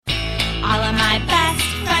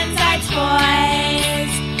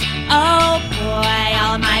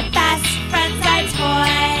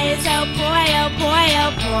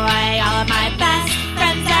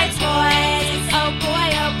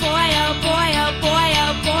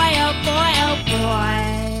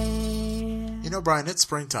Brian, it's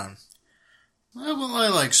springtime. Well, I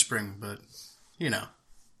like spring, but,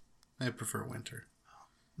 I prefer winter.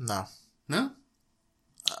 No. No?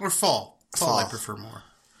 Or fall. Fall I prefer more.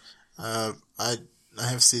 I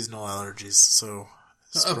have seasonal allergies, so...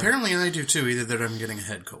 Apparently I do too, either that or I'm getting a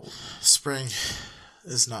head cold. Spring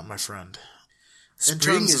is not my friend.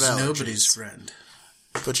 Spring is nobody's friend.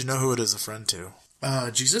 But you know who it is a friend to?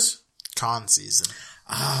 Jesus? Con season.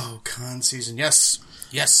 Oh, con season. Yes.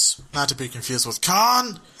 Yes. Not to be confused with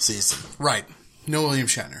con season. Right. No William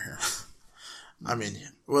Shatner here. I mean,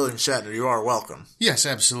 William Shatner, you are welcome. Yes,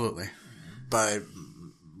 absolutely. By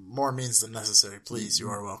more means than necessary, please, you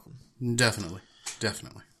are welcome. Definitely.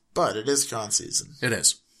 Definitely. But it is con season. It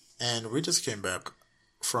is. And we just came back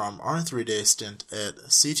from our 3-day stint at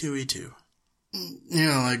C2E2.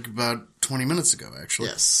 Like about 20 minutes ago, actually.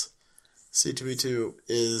 Yes. C2E2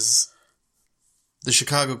 is... the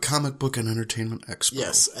Chicago Comic Book and Entertainment Expo.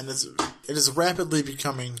 Yes, and it is rapidly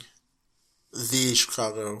becoming the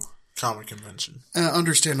Chicago Comic Convention.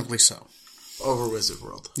 Understandably so. Over Wizard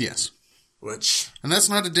World. Yes. And that's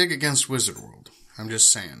not a dig against Wizard World. I'm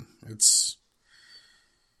just saying. It's...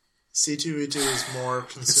 C2E2 is more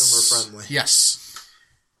consumer friendly. Yes.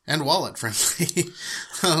 And wallet friendly.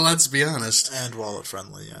 Let's be honest. And wallet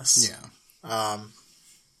friendly, yes. Yeah.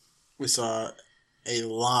 We saw a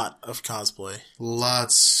lot of cosplay.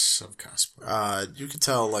 Lots of cosplay. You could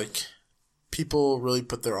tell, people really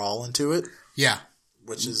put their all into it. Yeah.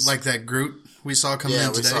 Which is... like that Groot we saw coming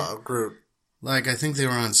in today. Yeah, we saw a Groot. I think they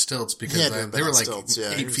were on stilts because they were stilts,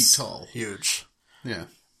 8 feet tall. Huge. Yeah.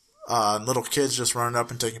 Little kids just running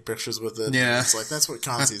up and taking pictures with it. Yeah. It's that's what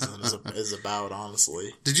con season is about,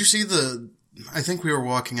 honestly. Did you see I think we were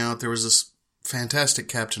walking out, there was this fantastic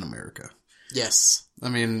Captain America. Yes. I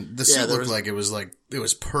mean, the suit looked like it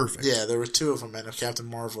was perfect. Yeah, there were two of them, and a Captain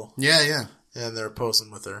Marvel. Yeah, yeah. And they were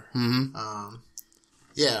posing with her. Mm-hmm.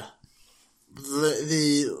 Yeah.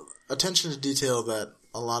 The attention to detail that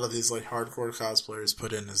a lot of these hardcore cosplayers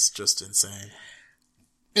put in is just insane.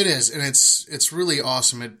 It is, and it's really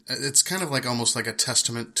awesome. It's kind of almost like a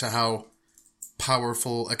testament to how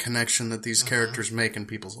powerful a connection that these characters make in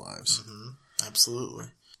people's lives. Mm-hmm. Absolutely.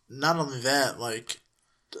 Not only that,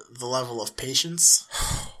 the level of patience,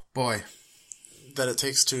 boy, that it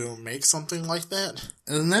takes to make something like that.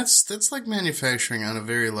 And that's like manufacturing on a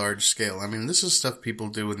very large scale. I mean, this is stuff people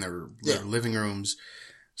do in their living rooms.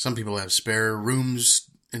 Some people have spare rooms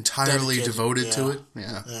entirely devoted to it.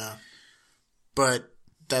 Yeah. Yeah. But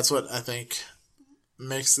that's what I think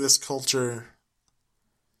makes this culture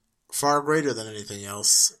far greater than anything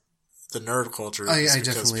else. The nerd culture. I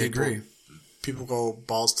definitely agree. People go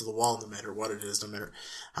balls to the wall no matter what it is, no matter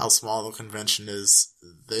how small the convention is.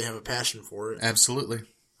 They have a passion for it. Absolutely.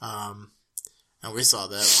 And we saw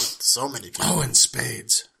that with so many people. Oh, in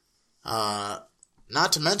spades.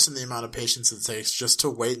 Not to mention the amount of patience it takes just to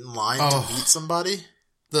wait in line to meet somebody.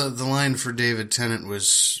 The line for David Tennant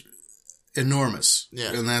was enormous.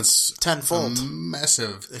 Yeah. And that's tenfold.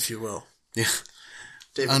 Massive. If you will. Yeah.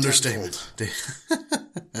 David Understatement.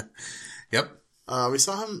 Yep. We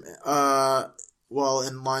saw him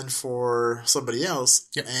in line for somebody else,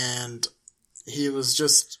 and he was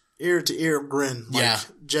just ear-to-ear grin,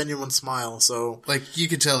 genuine smile. So, you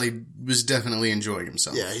could tell he was definitely enjoying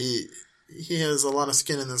himself. Yeah, he has a lot of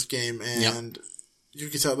skin in this game, and you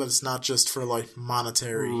can tell that it's not just for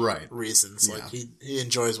monetary reasons. He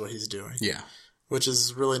enjoys what he's doing. Yeah, which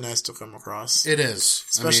is really nice to come across. It is,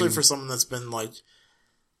 especially for someone that's been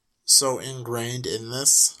so ingrained in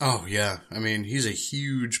this. Oh, yeah. I mean, he's a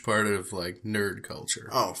huge part of, nerd culture.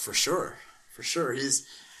 Oh, for sure. For sure.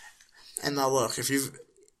 And now look,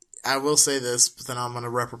 I will say this, but then I'm going to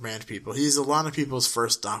reprimand people. He's a lot of people's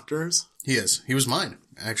first doctors. He is. He was mine,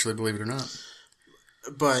 actually, believe it or not.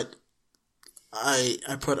 But I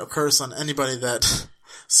put a curse on anybody that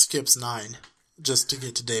skips 9 just to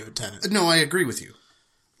get to David Tennant. No, I agree with you.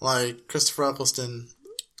 Christopher Eccleston.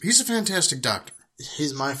 He's a fantastic doctor.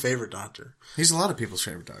 He's my favorite doctor. He's a lot of people's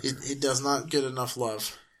favorite doctor. He does not get enough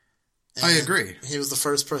love. And I agree. He was the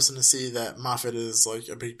first person to see that Moffat is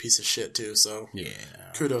a big piece of shit too, so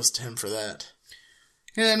kudos to him for that.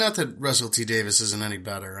 Yeah, not that Russell T. Davies isn't any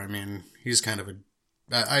better. I mean, he's kind of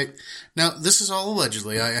now, this is all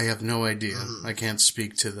allegedly. I have no idea. I can't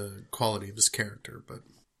speak to the quality of his character, but...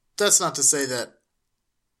 That's not to say that...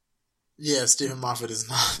 Yeah, Stephen Moffat is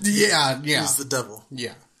not... Yeah. He's the devil.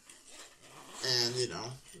 Yeah. And,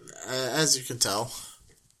 as you can tell,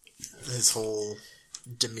 his whole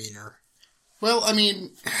demeanor. Well, I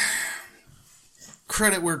mean,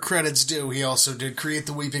 credit where credit's due. He also did create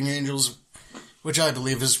the Weeping Angels, which I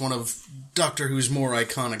believe is one of Doctor Who's more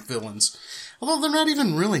iconic villains. Although they're not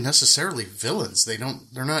even really necessarily villains. They're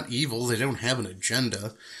not evil. They don't have an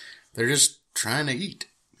agenda. They're just trying to eat.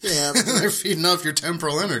 Yeah. They're feeding off your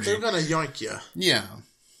temporal energy. They're gonna yoink you. Yeah.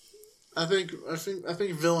 I think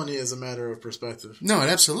villainy is a matter of perspective. No, it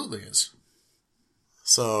absolutely is.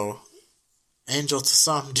 So, angel to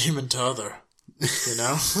some, demon to other. You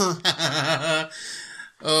know?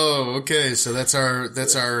 Oh, okay. So that's our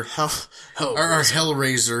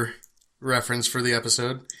Hellraiser reference for the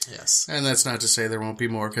episode. Yes. And that's not to say there won't be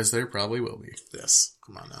more, because there probably will be. Yes.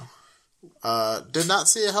 Come on now. Did not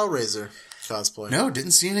see a Hellraiser cosplay. No,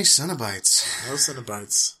 didn't see any Cenobites. No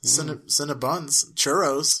Cenobites. Cinnabons.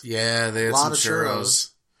 Churros. Yeah, they had some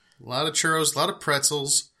churros. A lot of churros. A lot of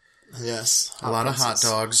pretzels. Yes. A lot of hot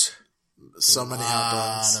dogs. So many hot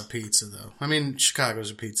dogs. A lot of pizza, though. I mean,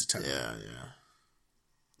 Chicago's a pizza town. Yeah.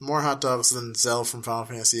 More hot dogs than Zell from Final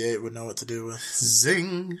Fantasy VIII would know what to do with.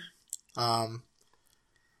 Zing!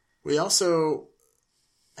 We also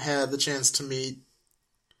had the chance to meet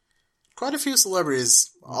quite a few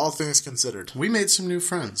celebrities, all things considered. We made some new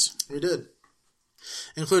friends. We did.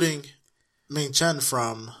 Including Ming Chen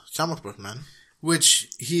from Comic Book Men. Which,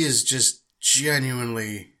 he is just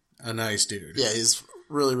genuinely a nice dude. Yeah, he's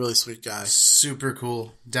really, really sweet guy. Super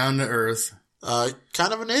cool. Down to earth.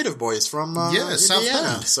 Kind of a native boy. He's from Indiana, South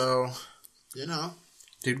Bend. So, you know.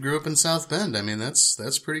 Dude grew up in South Bend. I mean,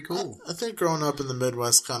 that's pretty cool. I think growing up in the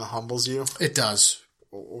Midwest kind of humbles you. It does.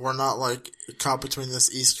 We're not like caught between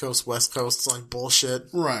this East Coast, West Coast, like bullshit.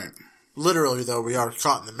 Right. Literally, though, we are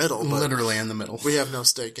caught in the middle. But literally in the middle. We have no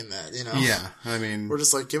stake in that, you know? Yeah, I mean... We're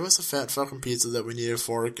just like, give us a fat fucking pizza that we need a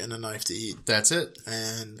fork and a knife to eat. That's it.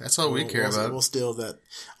 And that's all we care about. We'll steal that.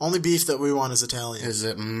 Only beef that we want is Italian. Is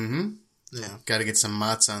it? Mm-hmm. Yeah. Gotta get some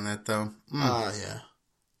mozz on that, though. Yeah.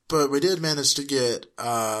 But we did manage to get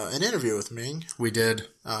an interview with Ming. We did.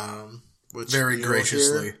 Which very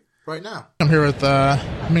graciously. Right now. I'm here with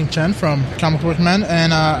Ming Chen from Comic Book Men,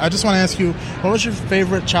 and I just want to ask you, what was your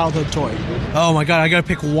favorite childhood toy? Oh my god, I gotta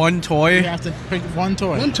pick one toy? You have to pick one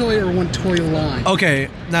toy. One toy or one toy line? Okay,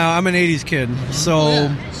 now I'm an 80s kid,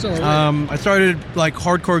 so I started like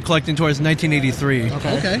hardcore collecting toys in 1983.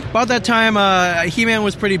 Okay. About that time, He-Man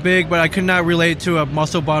was pretty big, but I could not relate to a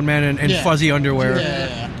muscle bound man in fuzzy underwear.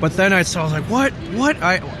 Yeah. But then I was like, what?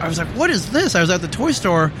 I was like, what is this? I was at the toy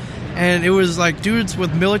store, and it was like dudes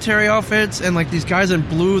with military outfits and like these guys in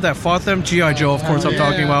blue that fought them. G.I. Joe, of course, I'm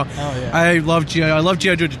talking about. I love G.I. I love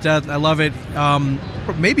G.I. Joe to death. I love it.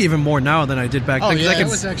 Maybe even more now than I did back then. That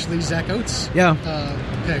was actually Zach Oates. Yeah.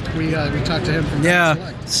 Picked. We talked to him from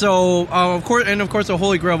So of course, the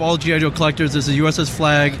holy grail of all G.I. Joe collectors is the USS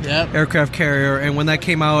Flag aircraft carrier. And when that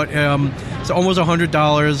came out, it's almost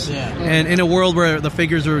 $100. Yeah. And in a world where the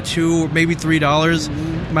figures were $2, maybe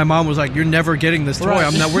 $3, my mom was like, "You're never getting this toy."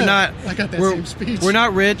 Right. We're not. I got that same speech. We're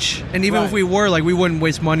not rich, and even if we were, like, we wouldn't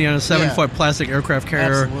waste money on a 7-foot plastic aircraft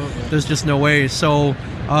carrier. Absolutely. There's just no way. So,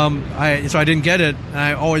 I didn't get it.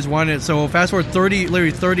 I always wanted it. So fast forward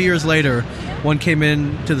 30 years later, one came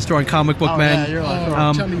in to the store on Comic Book Men. Yeah, you're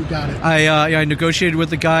like, tell me you got it. I negotiated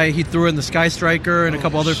with the guy. He threw in the Sky Striker and a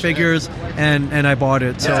couple other figures, and I bought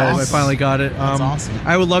it. So I finally got it. That's awesome.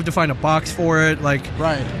 I would love to find a box for it. Like,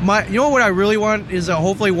 you know what I really want is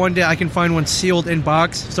hopefully one day I can find one sealed in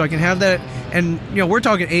box, so I can have that. And we're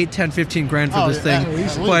talking 8, 10, 15 grand for this thing,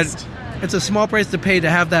 but it's a small price to pay to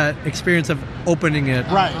have that experience of opening it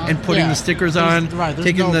and putting the stickers on,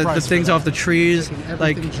 taking the things off the trees,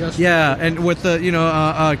 and with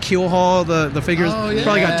the keel haul, the figures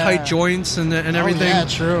probably got tight joints and everything. Yeah,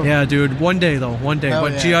 true. Yeah, dude. One day.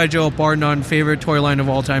 But G.I. Joe, bar none, favorite toy line of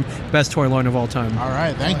all time, best toy line of all time. All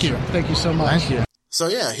right, thank you so much. Thank you. So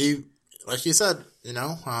yeah, he, like you said,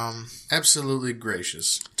 absolutely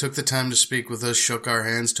gracious. Took the time to speak with us, shook our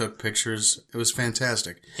hands, took pictures. It was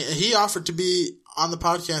fantastic. He offered to be on the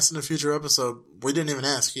podcast in a future episode. We didn't even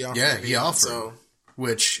ask. He offered.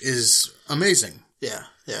 Which is amazing. Yeah.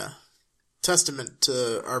 Testament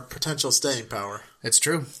to our potential staying power. It's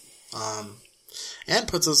true. And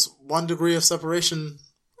puts us 1 degree of separation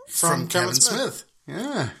from Kevin Smith.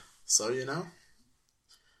 Yeah. So,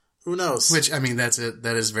 who knows? Which, I mean, that's it.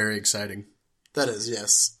 That is very exciting. That is,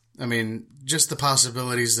 yes. I mean, just the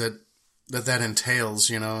possibilities that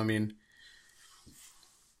entails, I mean...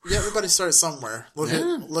 Yeah, everybody starts somewhere. Look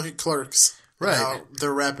at Clerks. Right. Now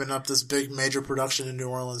they're wrapping up this big major production in New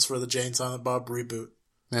Orleans for the Jay and Silent Bob reboot.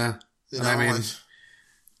 Yeah. I mean... you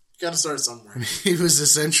gotta start somewhere. He was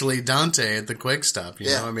essentially Dante at the Quick Stop, you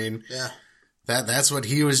know? I mean... Yeah. That's what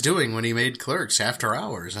he was doing when he made Clerks, After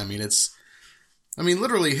Hours. I mean,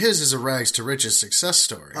 literally his is a rags to riches success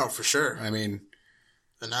story. Oh, for sure. I mean...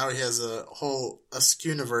 And now he has a whole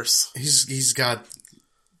Skewniverse. He's got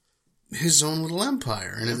his own little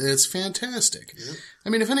empire, and it's fantastic. Yep. I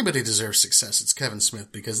mean, if anybody deserves success, it's Kevin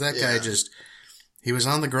Smith, because that guy he was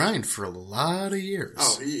on the grind for a lot of years.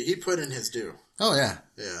 Oh, he put in his due. Oh, yeah.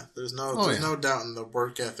 Yeah, there's no doubt in the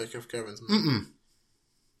work ethic of Kevin Smith.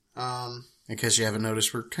 In case you haven't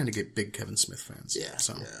noticed, we're kind of big Kevin Smith fans. Yeah,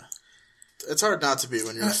 so. Yeah. It's hard not to be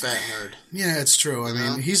when you're a fat nerd. Yeah, it's true. I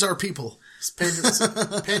mean, he's our people.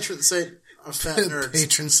 Patron saint of fat nerds.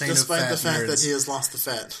 Patron saint of fat nerds. Despite the fact that he has lost the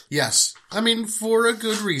fat. Yes. I mean, for a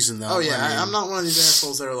good reason, though. Oh, yeah. I'm not one of these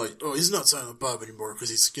assholes that are like, oh, he's not Silent Bob anymore because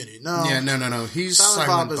he's skinny. No. Yeah, no. He's Silent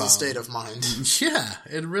Bob is a state of mind. Yeah,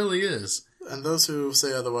 it really is. And those who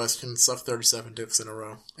say otherwise can suck 37 dicks in a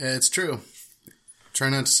row. It's true. Try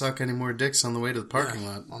not to suck any more dicks on the way to the parking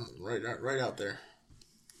lot. Right out there.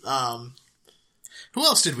 Who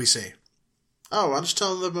else did we see? Oh, why don't you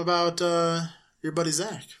tell them about your buddy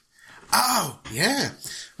Zach? Oh, yeah.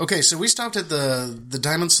 Okay, so we stopped at the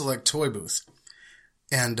Diamond Select toy booth.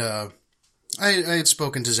 And I had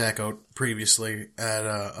spoken to Zach Oat previously at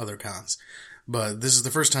other cons. But this is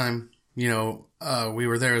the first time, we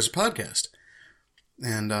were there as a podcast.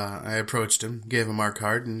 And I approached him, gave him our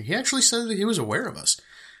card, and he actually said that he was aware of us.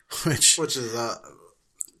 Which is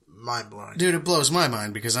mind-blowing. Dude, it blows my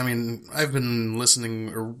mind because, I mean, I've been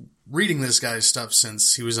listening or reading this guy's stuff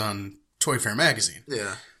since he was on Toy Fair magazine.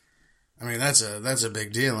 Yeah. I mean, that's a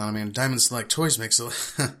big deal. I mean, Diamond Select Toys makes a...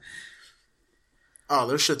 Oh,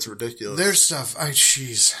 their shit's ridiculous. Their stuff,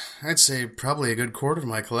 I'd say probably a good quarter of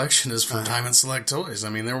my collection is from Diamond Select Toys. I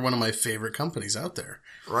mean, they're one of my favorite companies out there.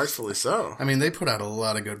 Rightfully so. I mean, they put out a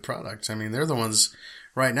lot of good products. I mean, they're the ones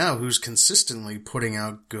right now who's consistently putting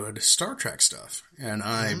out good Star Trek stuff. And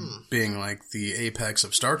I, being like the apex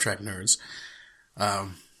of Star Trek nerds,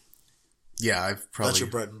 I've probably... That's your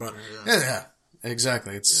bread and butter, Yeah,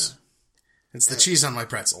 exactly. It's the cheese on my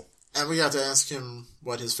pretzel. And we got to ask him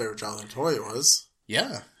what his favorite childhood toy was.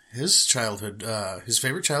 Yeah, his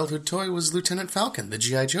favorite childhood toy was Lieutenant Falcon, the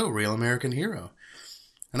G.I. Joe Real American Hero.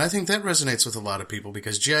 And I think that resonates with a lot of people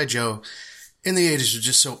because G.I. Joe in the 80s was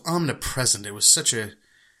just so omnipresent. It was such a...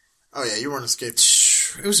 Oh yeah, you weren't escaping.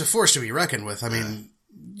 It was a force to be reckoned with. I mean,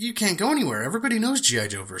 you can't go anywhere. Everybody knows G.I.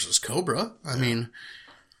 Joe versus Cobra. I mean,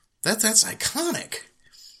 that's iconic.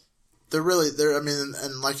 I mean,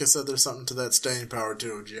 and like I said, there's something to that staying power,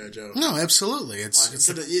 too, of G.I. Joe. No, absolutely. It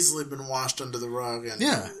could have easily been washed under the rug and,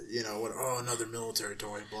 another military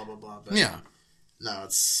toy, blah, blah, blah. But no,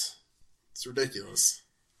 it's ridiculous.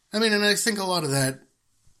 I mean, and I think a lot of that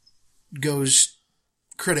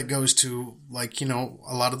credit goes to,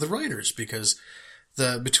 a lot of the writers, because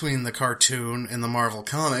between the cartoon and the Marvel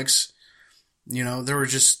comics, there were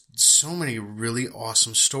just so many really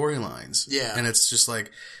awesome storylines. Yeah. And it's just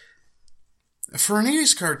like... For an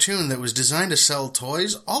 80s cartoon that was designed to sell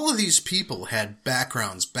toys, all of these people had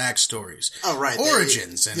backgrounds, backstories,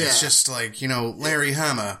 origins, and it's just like, Larry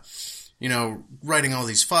Hama, writing all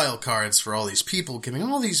these file cards for all these people, giving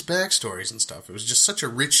all these backstories and stuff. It was just such a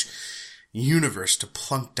rich universe to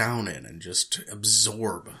plunk down in and just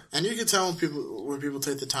absorb. And you can tell when people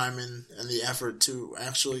take the time and the effort to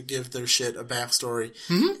actually give their shit a backstory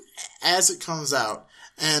as it comes out.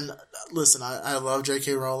 And listen, I love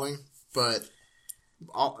J.K. Rowling, but...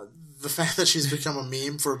 the fact that she's become a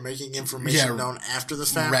meme for making information known after the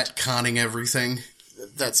fact. Retconning everything.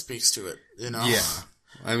 That speaks to it, Yeah.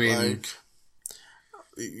 I mean...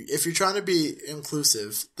 if you're trying to be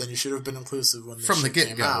inclusive, then you should have been inclusive when the shit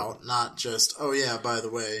came out. Not just, oh yeah, by the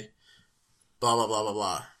way, blah, blah, blah, blah,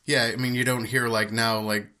 blah. Yeah, I mean, you don't hear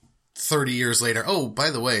now, 30 years later, oh, by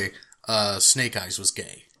the way, Snake Eyes was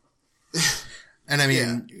gay. And I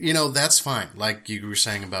mean, that's fine. Like you were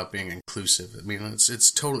saying about being inclusive. I mean,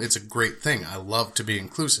 it's a great thing. I love to be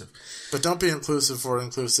inclusive. But don't be inclusive for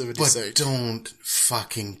inclusivity's sake. But don't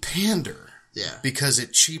fucking pander. Yeah. Because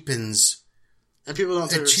it cheapens... And people don't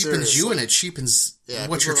take her seriously. It cheapens you and it cheapens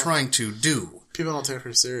what you're trying to do. People don't take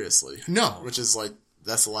her seriously. No. Which is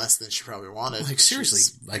that's the last thing she probably wanted. Seriously.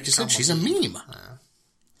 Like you said, she's a meme.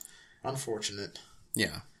 Unfortunate.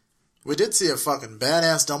 Yeah. We did see a fucking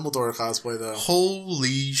badass Dumbledore cosplay, though.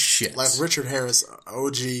 Holy shit. Like Richard Harris,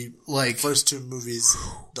 OG, first two movies,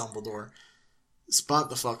 Dumbledore. Spot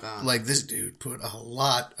the fuck on. This dude put a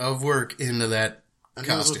lot of work into that costume. And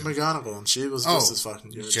he was with McGonagall, and she was just as fucking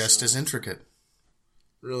good. Just as intricate.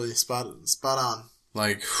 Really, spot on.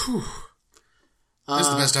 Whew. This is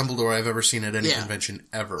the best Dumbledore I've ever seen at any convention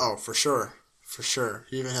ever. Oh, for sure. For sure.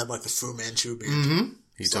 He even had, the Fu Manchu beard. Mm-hmm.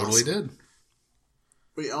 He totally did.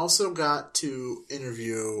 We also got to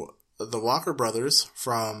interview the Walker brothers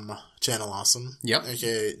from Channel Awesome. Yep.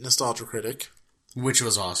 A.k.a. Nostalgia Critic. Which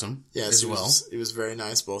was awesome. Yes, as well. It was very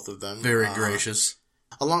nice, both of them. Very gracious.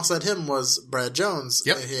 Alongside him was Brad Jones,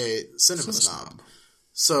 yep. aka Cinema Snob.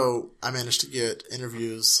 So I managed to get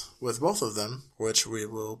interviews with both of them, which we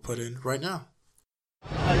will put in right now.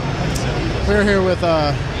 We're here with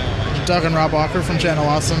Doug and Rob Walker from Channel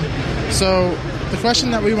Awesome. So the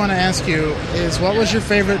question that we want to ask you is, what was your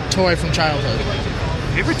favorite toy from childhood?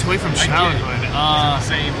 Favorite toy from childhood?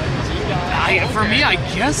 For me, I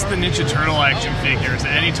guess the Ninja Turtle action figures.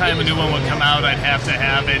 Anytime a new one would come out, I'd have to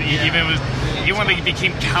have it. Even when they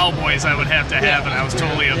became cowboys, I would have to have it. I was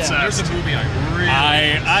totally obsessed. There's a movie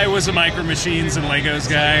I was a Micro Machines and Legos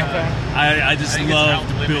guy. I just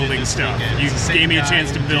loved building stuff. You gave me a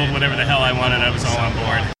chance to build whatever the hell I wanted. I was all on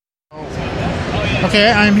board.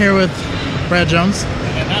 Okay, I'm here with Brad Jones,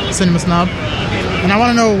 Cinema Snob, and I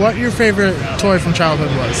want to know what your favorite toy from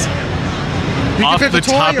childhood was. You Off the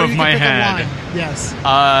top of my head. Yes.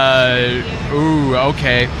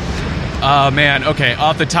 Okay. Man, okay.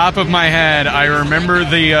 Off the top of my head, I remember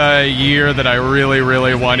the year that I really,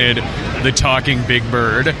 really wanted the talking Big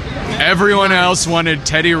Bird. Everyone else wanted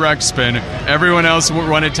Teddy Ruxpin. Everyone else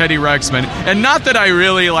wanted Teddy Ruxpin. And not that I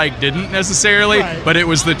really, didn't necessarily, right. But it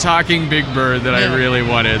was the talking Big Bird that I really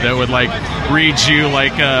wanted. That would, read you,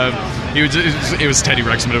 it was Teddy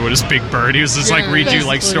Ruxpin, it was Big Bird. He was just, read you,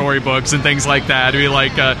 storybooks and things like that. He'd be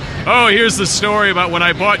like, oh, here's the story about when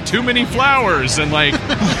I bought too many flowers. And,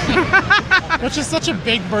 which is such a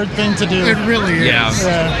Big Bird thing to do. It really is.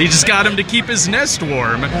 Yeah. He just got him to keep his nest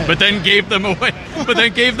warm, but then gave them away.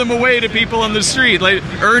 To people on the street.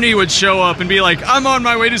 Ernie would show up and be like, I'm on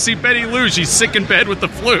my way to see Betty Lou. She's sick in bed with the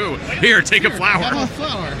flu. Here, take a flower. Have a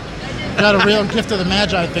flower. Got a real gift of the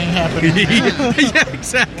Magi thing happening. Yeah,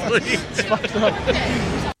 exactly. It's fucked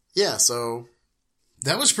up. Yeah, so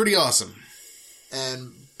that was pretty awesome.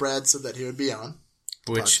 And Brad said that he would be on,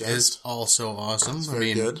 which is also awesome. That's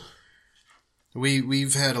very good.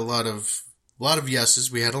 We've had a lot of yeses.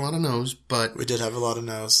 We had a lot of no's, but we did have a lot of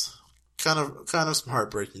no's. Kind of some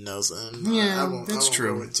heartbreaking no's, and yeah, I won't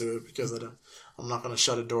go into it because I'm not going to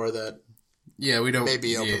shut a door that we don't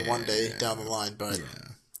maybe open one day down the line, but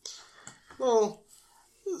well,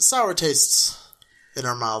 sour tastes in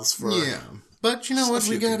our mouths for But you know what?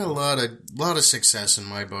 We got a lot of success in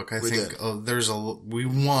my book. I think we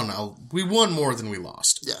won more than we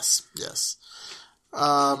lost. Yes.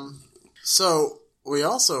 So we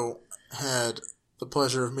also had the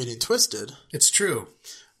pleasure of meeting Twisted. It's true.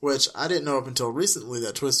 Which I didn't know up until recently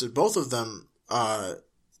that Twisted, both of them,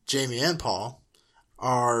 Jamie and Paul,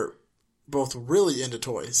 are both really into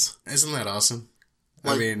toys. Isn't that awesome?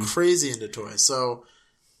 Crazy into toys. So,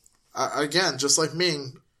 again, just like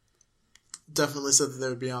me, definitely said that they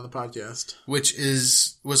would be on the podcast. Which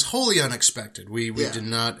was wholly unexpected. We did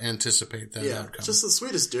not anticipate that outcome. Just the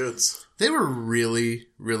sweetest dudes. They were really,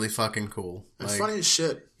 really fucking cool. And funny as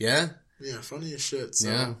shit. Yeah? Yeah, funny as shit. So.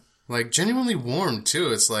 Yeah. Genuinely warm,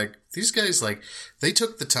 too. It's these guys, they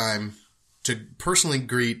took the time to personally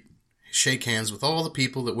shake hands with all the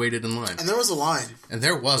people that waited in line. And there was a line.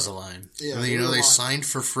 Yeah. And they signed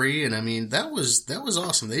for free, and that was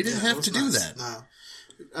awesome. They didn't have to do that. No.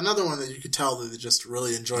 Another one that you could tell that they just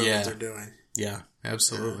really enjoy what they're doing. Yeah,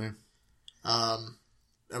 absolutely. And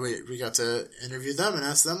we got to interview them and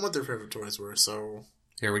ask them what their favorite toys were, so...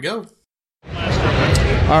 Here we go.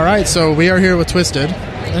 All right, so we are here with Twisted.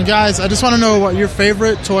 And guys, I just want to know what your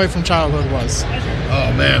favorite toy from childhood was.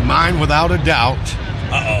 Oh, man, mine without a doubt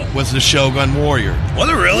was the Shogun Warrior. Was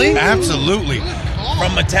it really? Absolutely.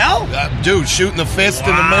 From Mattel? Dude, shooting the fist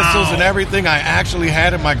and the missiles and everything. I actually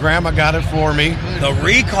had it. My grandma got it for me. The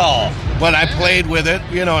recall. But I played with it.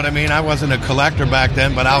 You know what I mean? I wasn't a collector back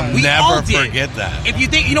then, but I'll never forget that. If you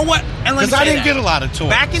think, you know what? Because I didn't get a lot of toys.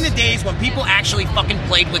 Back in the days when people actually fucking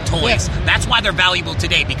played with toys, that's why they're valuable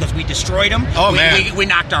today, because we destroyed them. Oh, man. We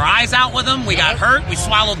knocked our eyes out with them. We got hurt. We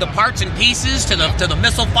swallowed the parts and pieces to the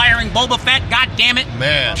missile-firing Boba Fett. God damn it.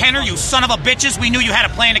 Man. Kenner, you son of a bitches. We knew you had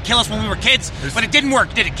a plan to kill us when we were kids, but it didn't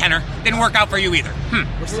work, did it, Kenner? Didn't work out for you either.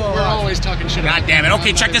 We're always talking shit about God damn it.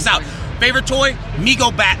 Okay, check this out. Favorite toy?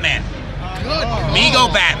 Mego Batman.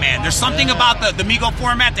 Mego Batman. There's something about the Mego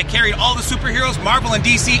format that carried all the superheroes, Marvel and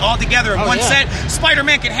DC, all together in one set.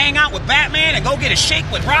 Spider-Man could hang out with Batman and go get a shake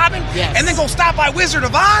with Robin, and then go stop by Wizard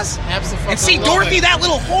of Oz and see Dorothy, that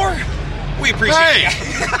little whore. We appreciate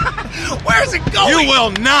it. Where's it going? You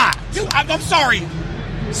will not. Dude, I'm sorry.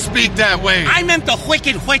 Speak that way. I meant the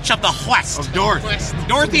Wicked Witch of the West. Of Dorothy.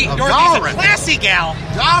 Dorothy's a classy gal.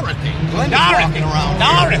 Dorothy.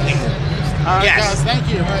 All right, guys, thank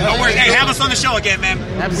you. No worries. Hey, have us on the show again, man.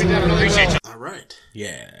 Absolutely. Appreciate you. All right.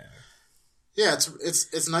 Yeah. Yeah,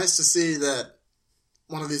 it's nice to see that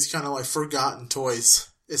one of these kind of forgotten toys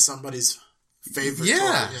is somebody's favorite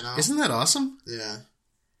toy, you know? Isn't that awesome? Yeah.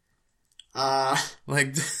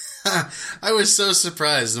 Like, I was so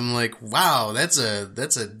surprised. I'm like, wow, that's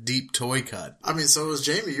a deep toy cut. I mean, so was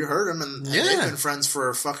Jamie. You heard him, and they've been friends for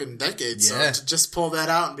a fucking decade. So to just pull that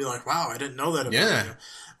out and be like, wow, I didn't know that about you.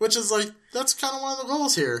 Which is like, that's kind of one of the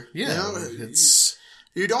goals here. Yeah. You know?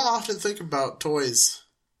 You don't often think about toys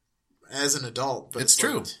as an adult. But it's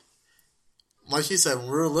true. Like you said, when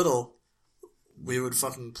we were little, we would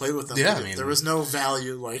fucking play with them. Yeah, I mean, there was no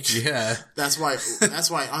value. Like, that's why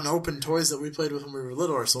unopened toys that we played with when we were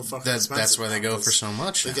little are so fucking expensive. That's why they go for so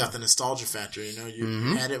much. They got the nostalgia factor. You know,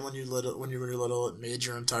 you had it when you were little. It made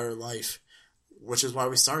your entire life, which is why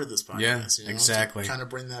we started this podcast. Yeah, you know, exactly. To kind of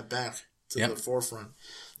bring that back to the forefront.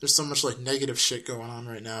 There's so much like negative shit going on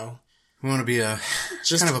right now. We want to be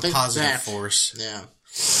just kind of a positive force. Yeah.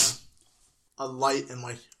 A light in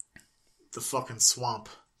like the fucking swamp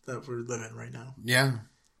that we're living right now. Yeah.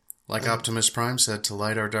 Like Optimus Prime said, to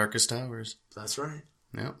light our darkest hours. That's right.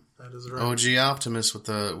 Yep. That is right. OG Optimus with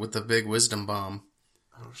the big wisdom bomb.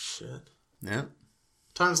 Oh shit. Yep.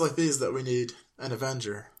 Times like these that we need an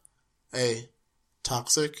Avenger. A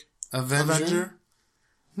toxic Avenger.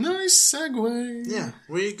 Nice segue. Yeah.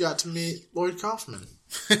 We got to meet Lloyd Kaufman.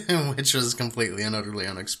 Which was completely and utterly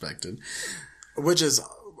unexpected. Which is,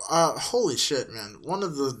 holy shit, man. One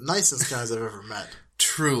of the nicest guys I've ever met.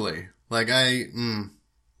 Truly. Like,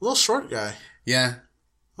 Little short guy. Yeah.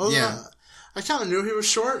 I kind of knew he was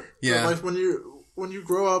short. Yeah. But like, when you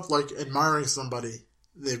grow up, like, admiring somebody,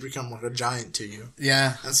 they become like a giant to you.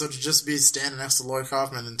 Yeah. And so to just be standing next to Lloyd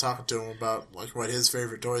Kaufman and talking to him about like what his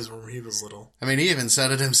favorite toys were when he was little. I mean, he even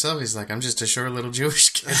said it himself. He's like, I'm just a short little Jewish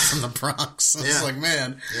kid from the Bronx. It's like,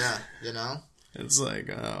 man. Yeah, you know? It's like,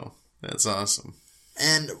 oh, that's awesome.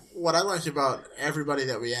 And what I liked about everybody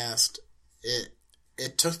that we asked,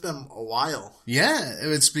 it took them a while. Yeah,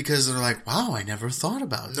 it's because they're like, wow, I never thought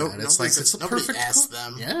about that. It's like, it's the perfect... asked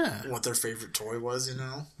them what their favorite toy was, you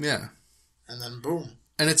know? Yeah. And then boom.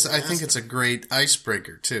 And I think it's a great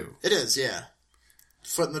icebreaker, too. It is, yeah.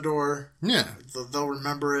 Foot in the door. Yeah. They'll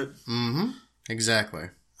remember it. Mm-hmm. Exactly.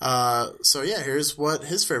 So, yeah, here's what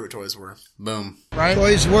his favorite toys were. Boom. Right?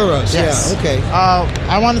 Toys were us, yes. Yeah, okay.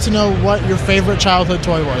 I wanted to know what your favorite childhood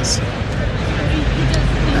toy was.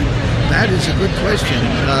 That is a good question.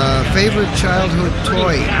 Favorite childhood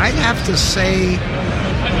toy? I'd have to say...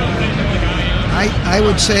 I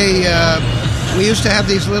would say... we used to have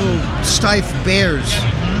these little stiff bears,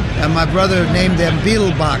 and my brother named them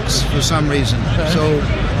Beetlebox for some reason. Okay. So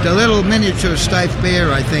the little miniature stiff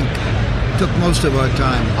bear, I think, took most of our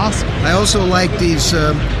time. Awesome. I also like these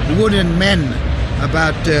wooden men,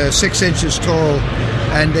 about 6 inches tall,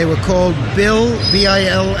 and they were called Bill,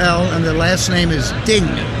 B-I-L-L, and the last name is Ding,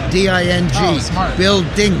 D-I-N-G. Oh, smart. Bill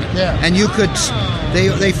Ding. Yeah. And you could...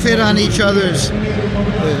 They fit on each other's...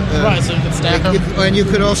 right, so you could stack them? And you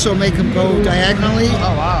could also make them go diagonally.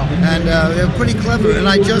 Oh, wow. And they're pretty clever. And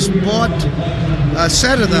I just bought a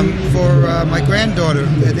set of them for my granddaughter.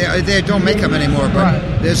 They don't make them anymore,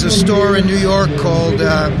 but there's a store in New York called...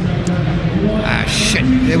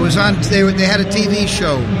 It was on... They had a TV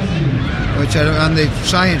show, which on the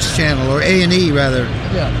Science Channel, or A&E, rather.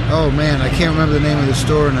 Yeah. Oh, man, I can't remember the name of the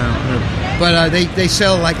store now. But they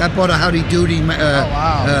sell, like, I bought a Howdy Doody.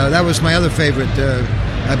 Wow. That was my other favorite.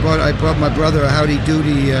 I bought my brother a Howdy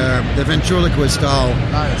Doody, the ventriloquist doll.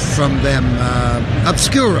 Nice. From them.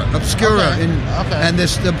 Obscura. Okay. And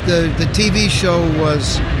the TV show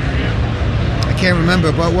was... I can't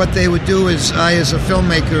remember, but what they would do is, I, as a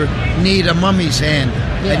filmmaker, need a mummy's hand.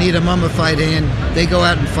 Yeah. I need a mummified hand. They go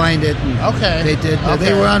out and find it. And okay. They did. Okay.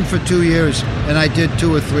 They were on for 2 years, and I did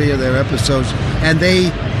 2 or 3 of their episodes. And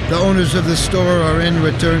the owners of the store are in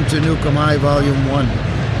Return to Nukem High Volume 1.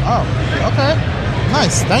 Oh, okay.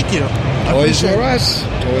 Nice. Thank you. Toys were us.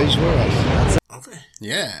 Toys were us. Okay.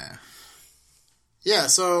 Yeah. Yeah,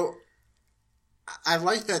 so I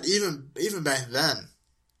like that even back then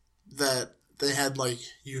that they had like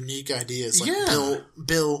unique ideas, like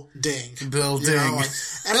Bill Ding. Bill Ding. Know, like,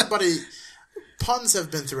 everybody, puns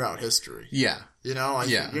have been throughout history. Yeah. You know, like,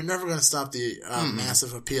 you're never going to stop the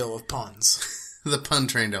massive appeal of puns. The pun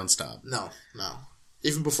train don't stop. No.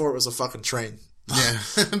 Even before it was a fucking train. Yeah.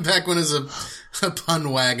 Back when it was a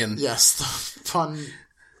pun wagon. Yes, the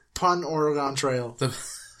pun Oregon Trail.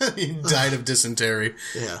 He died of dysentery.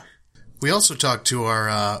 Yeah. We also talked to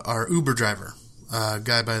our Uber driver. A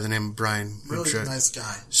guy by the name of Brian. Really nice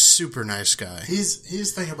guy. Super nice guy.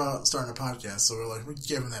 He's thinking about starting a podcast, so we're like, we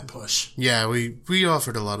give him that push. Yeah, we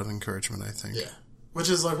offered a lot of encouragement, I think. Yeah. Which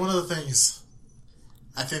is like one of the things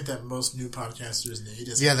I think that most new podcasters need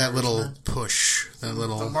is that little push. The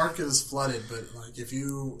market is flooded, but like if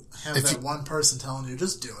you have one person telling you,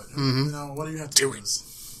 just do it. Mm-hmm. You know, what do you have to do? Do it.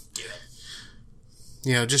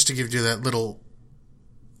 just to give you that little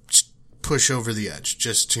push over the edge,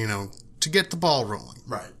 just, to get the ball rolling.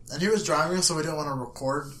 Right. And he was driving, so we didn't want to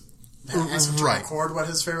ask him to record what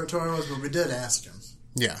his favorite toy was, but we did ask him.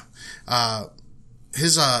 Yeah.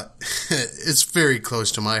 It's very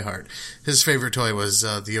close to my heart. His favorite toy was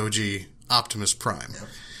the OG Optimus Prime,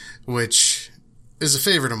 which is a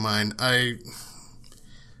favorite of mine. I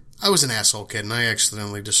was an asshole kid, and I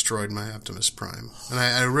accidentally destroyed my Optimus Prime. And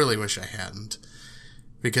I really wish I hadn't.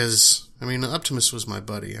 Because, Optimus was my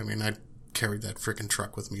buddy. I carried that frickin'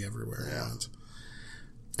 truck with me everywhere I went.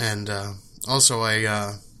 And also,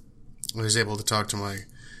 I was able to talk to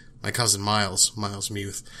my cousin Miles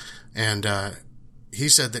Muth, and he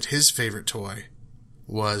said that his favorite toy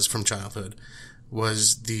from childhood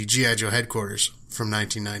was the G.I. Joe headquarters from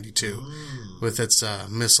 1992 with its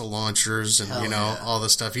missile launchers and, all the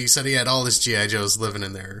stuff. He said he had all his G.I. Joes living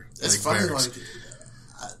in there. It's funny,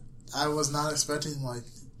 I was not expecting,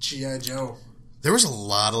 G.I. Joe. There was a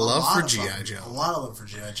lot of love for G.I. Joe. A lot of love for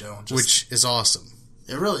G.I. Joe. Which is awesome.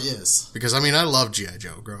 It really is. Because, I love G.I.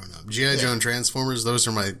 Joe growing up. G.I. Joe and Transformers, those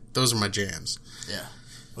are my jams. Yeah.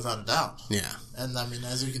 Without a doubt. Yeah. And,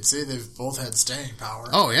 as you can see, they've both had staying power.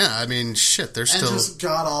 Oh, yeah. Shit, they're still... And just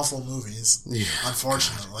god-awful movies. Yeah.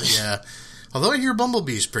 Unfortunately. Yeah. Although I hear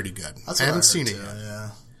Bumblebee's pretty good. I haven't seen it yet.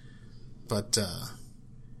 Yeah. But,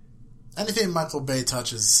 anything Michael Bay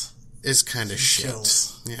touches... is kind of shit.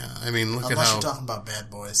 Kills. Yeah. Look at how... Unless you're talking about Bad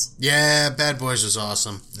Boys. Yeah, Bad Boys is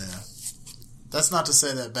awesome. Yeah. That's not to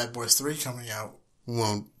say that Bad Boys 3 coming out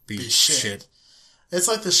won't be shit. It's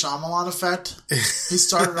like the Shyamalan effect. He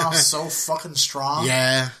started off so fucking strong.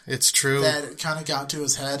 Yeah, it's true. That it kind of got to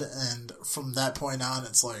his head, and from that point on,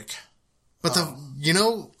 it's like... But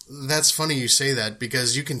that's funny you say that,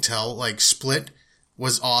 because you can tell, Split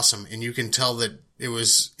was awesome, and you can tell that it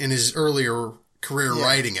was in his earlier career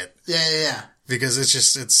writing it. Yeah. Because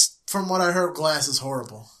it's... From what I heard, Glass is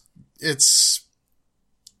horrible. It's...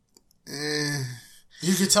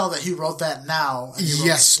 You could tell that he wrote that now. And he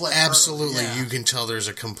wrote Split absolutely. Yeah. You can tell there's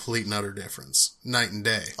a complete and utter difference. Night and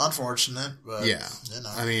day. Unfortunate, but... Yeah.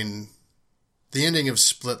 The ending of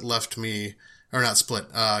Split left me... Or not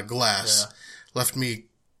Split, Glass. Yeah. Left me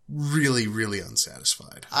really, really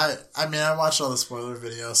unsatisfied. I watched all the spoiler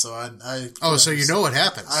videos, so I so you know what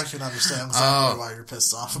happens. I can understand exactly why you're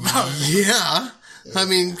pissed off about it. Yeah.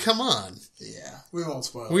 Come on. Yeah. We won't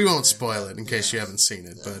spoil it. We won't spoil it in case you haven't seen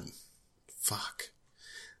it, but... Fuck.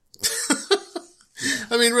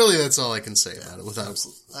 Really, that's all I can say about it without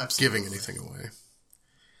giving anything away.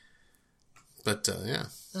 But, yeah.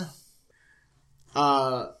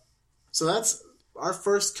 So that's our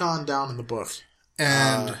first con down in the book.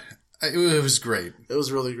 And it was great. It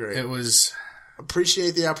was really great. It was...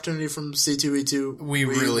 Appreciate the opportunity from C2E2. We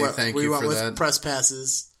really thank you for that. We went with press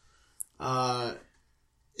passes.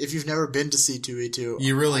 If you've never been to C2E2...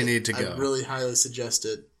 You really need to go. I really highly suggest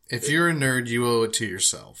it. If you're a nerd, you owe it to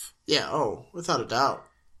yourself. Yeah, without a doubt.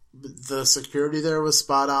 The security there was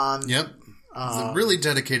spot on. Yep. Really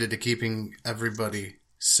dedicated to keeping everybody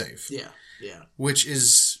safe. Yeah. Which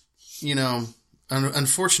is,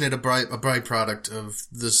 unfortunate a byproduct of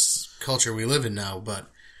this culture we live in now, but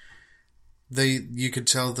you could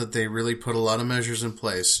tell that they really put a lot of measures in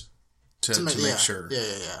place to make sure.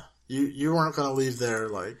 Yeah. You weren't going to leave there,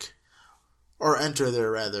 or enter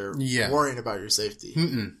there, rather, worrying about your safety.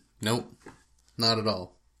 Nope. Not at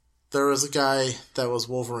all. There was a guy that was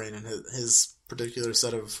Wolverine, and his particular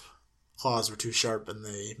set of claws were too sharp, and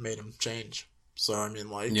they made him change. So, they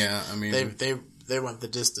went the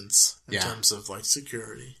distance in terms of,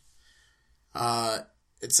 security.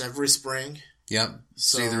 It's every spring. Yep.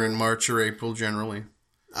 It's either in March or April, generally.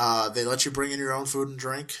 They let you bring in your own food and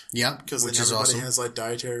drink. Yep, because everybody has,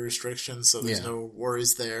 dietary restrictions, so there's no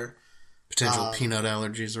worries there. Potential peanut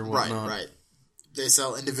allergies or whatnot. Right. They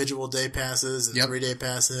sell individual day passes and 3-day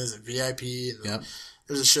passes and VIP. And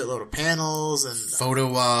there's a shitload of panels and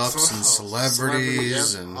photo ops and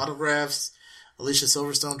celebrities and autographs. Alicia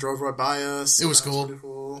Silverstone drove right by us. It was cool. Pretty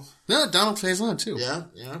cool. Yeah, Donald Faison too. Yeah,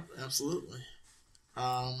 absolutely. It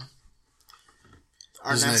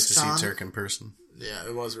was nice to see Turk in person. Yeah,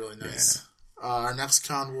 it was really nice. Yeah. Our next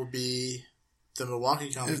con will be the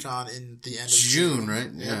Milwaukee Comic Con in the end of June. Right?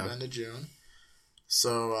 Yeah, end of June.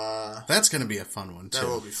 So, that's going to be a fun one, too. That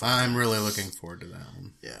will be fun. I'm really looking forward to that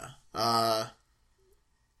one. Yeah.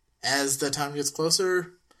 As the time gets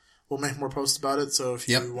closer, we'll make more posts about it, so if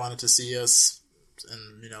you wanted to see us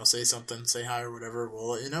and, say something, say hi or whatever,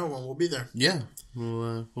 we'll let you know when we'll be there. Yeah.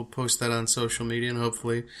 We'll post that on social media, and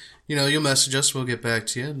hopefully, you'll message us, we'll get back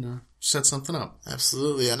to you, and set something up.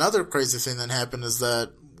 Absolutely. Another crazy thing that happened is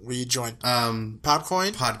that we joined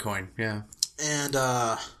Podcoin. Podcoin, yeah. And,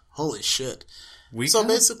 holy shit. So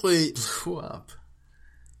basically, blew up.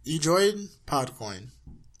 You join Podcoin.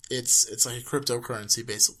 It's like a cryptocurrency,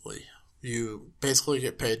 basically. You basically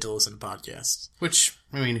get paid to listen to podcasts. Which,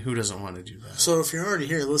 I mean, who doesn't want to do that? So if you're already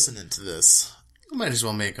here listening to this... You might as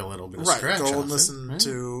well make a little bit of scratch go and off listen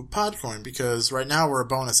to Podcoin, because right now we're a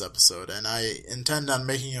bonus episode, and I intend on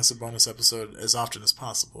making us a bonus episode as often as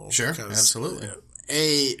possible. Sure, absolutely.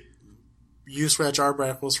 You scratch our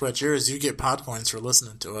back, we'll scratch yours. You get Podcoins for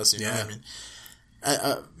listening to us, you know what I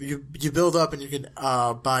mean? You build up and you can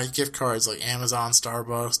buy gift cards like Amazon,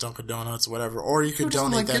 Starbucks, Dunkin' Donuts, whatever, or you could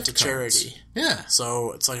donate that to charity. Yeah.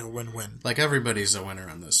 So it's like a win-win. Like everybody's a winner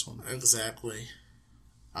on this one. Exactly.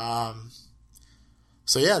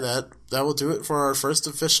 So yeah, that will do it for our first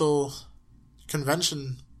official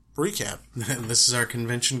convention recap. This is our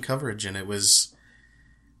convention coverage, and it was,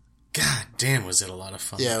 god damn, was it a lot of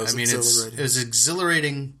fun. Yeah, it was exhilarating. It was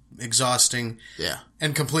exhilarating, exhausting,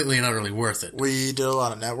 and completely and utterly worth it. We did a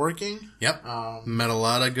lot of networking. Yep. Met a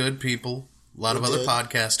lot of good people, a lot of other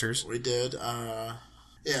podcasters. We did.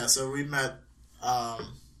 So we met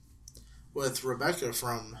with Rebecca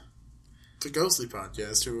from the Ghostly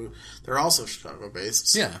Podcast, who they're also Chicago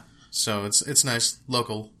based. Yeah. So it's nice,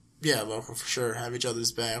 local. Yeah, local for sure. Have each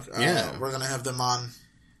other's back. We're gonna have them on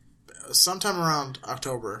sometime around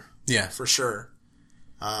October. Yeah, for sure.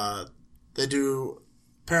 They do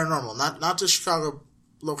paranormal, not just Chicago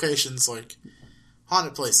locations, like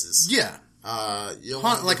haunted places. Yeah.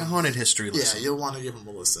 Like a haunted history listen. Yeah, you'll want to give them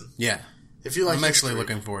a listen. Yeah. If you like I'm actually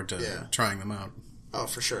looking forward to trying them out. Oh,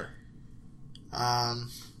 for sure.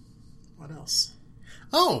 What else?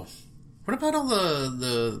 Oh, what about all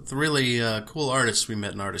the really cool artists we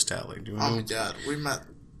met in Artist Alley? Do you know? Oh my god, we met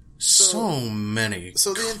so many.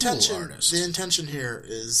 So the cool artists. The intention here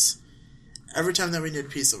is every time that we need a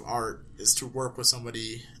piece of art is to work with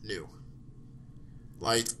somebody new.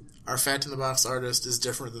 Like our Fact in the Box artist is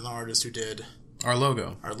different than the artist who did our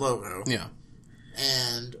logo. Yeah,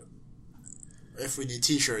 and if we need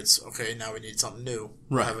T-shirts, okay, now we need something new.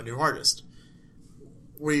 We'll have a new artist.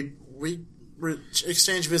 We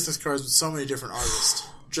exchange business cards with so many different artists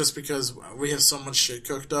just because we have so much shit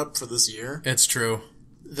cooked up for this year. It's true.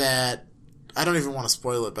 That I don't even want to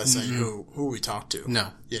spoil it by saying who we talked to. No.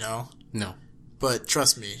 You know? No. But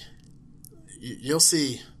trust me, you'll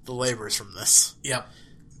see the labors from this. Yep.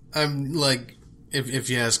 I'm like, if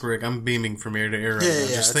you ask Rick, I'm beaming from ear to ear right now,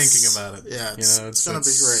 just thinking about it. Yeah, it's going to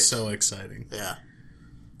be great. So exciting. Yeah.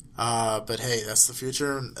 But hey, that's the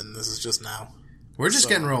future, and this is just now. We're just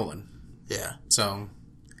getting rolling. Yeah. So,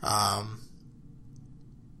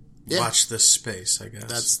 watch this space, I guess.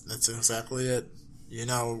 That's exactly it. You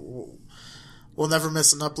know, we'll never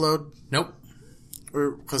miss an upload. Nope.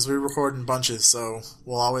 Because we record in bunches, so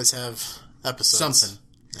we'll always have episodes. Something.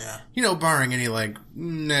 Yeah. You know, barring any, like,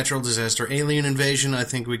 natural disaster, alien invasion, I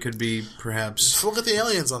think we could be perhaps... We'll get the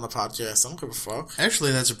aliens on the podcast. I don't give a fuck.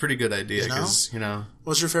 Actually, that's a pretty good idea, because,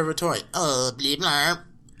 What's your favorite toy? Bleep Blarp.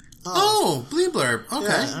 Oh, Bleep Blarp. Okay.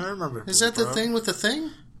 Yeah, I remember. Is that the thing with the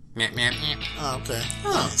thing? Oh, okay.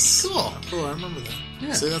 Oh, nice. Cool. Cool, I remember that.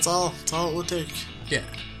 Yeah. See, that's all it would take. Yeah.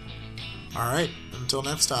 All right. Until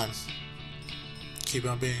next time. Keep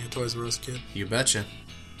on being a Toys R Us kid. You betcha.